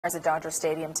At Dodger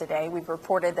Stadium today. We've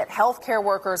reported that healthcare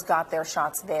workers got their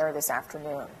shots there this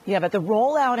afternoon. Yeah, but the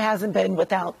rollout hasn't been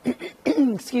without,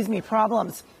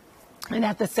 problems. And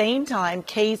at the same time,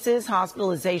 cases,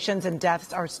 hospitalizations, and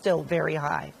deaths are still very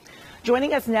high.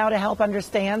 Joining us now to help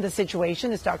understand the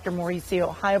situation is Dr.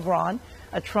 Mauricio Heilbron,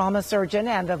 a trauma surgeon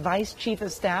and the Vice Chief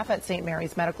of Staff at St.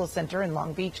 Mary's Medical Center in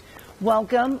Long Beach.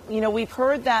 Welcome. We've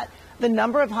heard that the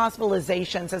number of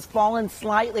hospitalizations has fallen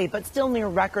slightly, but still near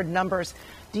record numbers.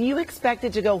 Do you expect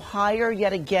it to go higher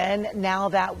yet again now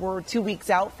that we're 2 weeks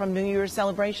out from New Year's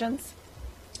celebrations?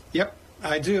 Yep,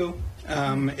 I do.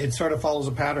 It sort of follows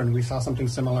a pattern. We saw something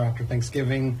similar after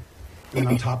Thanksgiving, and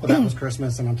on top of that was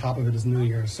Christmas, and on top of it is New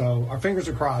Year's. So our fingers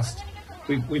are crossed.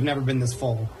 We've never been this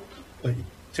full. But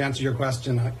to answer your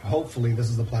question, hopefully this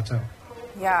is the plateau.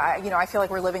 Yeah, I feel like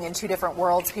we're living in two different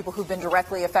worlds, people who've been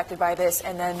directly affected by this,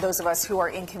 and then those of us who are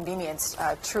inconvenienced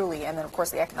truly, and then, of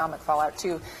course, the economic fallout,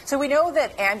 too. So we know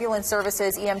that ambulance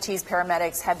services, EMTs,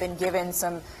 paramedics have been given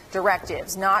some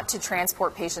directives not to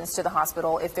transport patients to the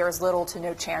hospital if there is little to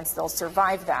no chance they'll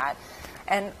survive that.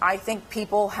 And I think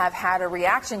people have had a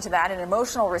reaction to that, an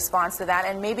emotional response to that,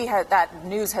 and maybe that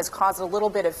news has caused a little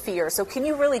bit of fear. So can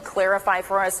you really clarify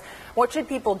for us, what should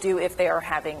people do if they are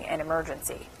having an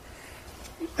emergency?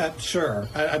 Sure.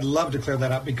 I'd love to clear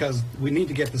that up because we need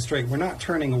to get this straight. We're not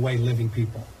turning away living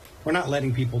people. We're not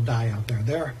letting people die out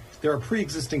there. There are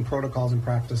pre-existing protocols and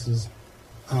practices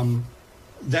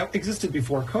that existed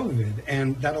before COVID,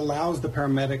 and that allows the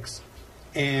paramedics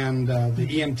and the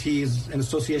EMTs in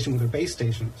association with their base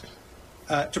stations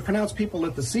to pronounce people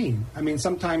at the scene. I mean,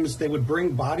 sometimes they would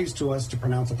bring bodies to us to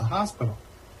pronounce at the hospital.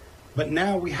 But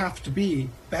now we have to be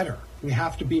better. We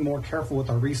have to be more careful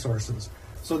with our resources.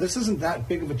 So this isn't that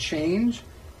big of a change.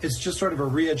 It's just sort of a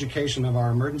re-education of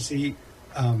our emergency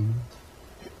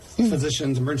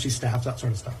physicians, emergency staff, that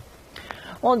sort of stuff.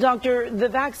 Well, Doctor, the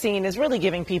vaccine is really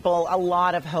giving people a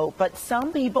lot of hope, but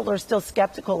some people are still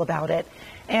skeptical about it,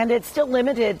 and it's still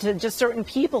limited to just certain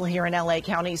people here in LA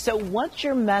County. So what's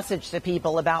your message to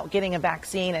people about getting a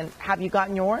vaccine, and have you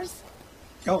gotten yours?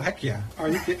 Oh, heck yeah.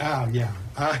 Yeah.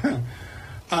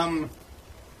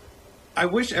 I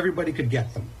wish everybody could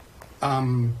get them.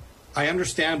 I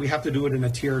understand we have to do it in a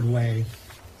tiered way,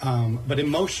 but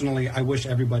emotionally, I wish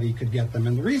everybody could get them.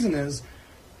 And the reason is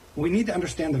we need to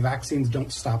understand the vaccines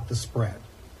don't stop the spread.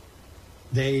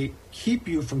 They keep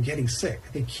you from getting sick.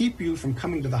 They keep you from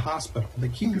coming to the hospital. They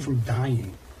keep you from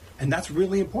dying. And that's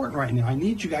really important right now. I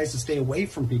need you guys to stay away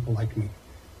from people like me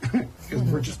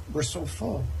because we're so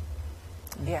full.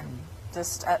 Yeah,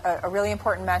 just a really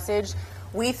important message.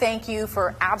 We thank you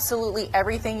for absolutely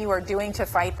everything you are doing to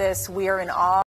fight this. We are in awe.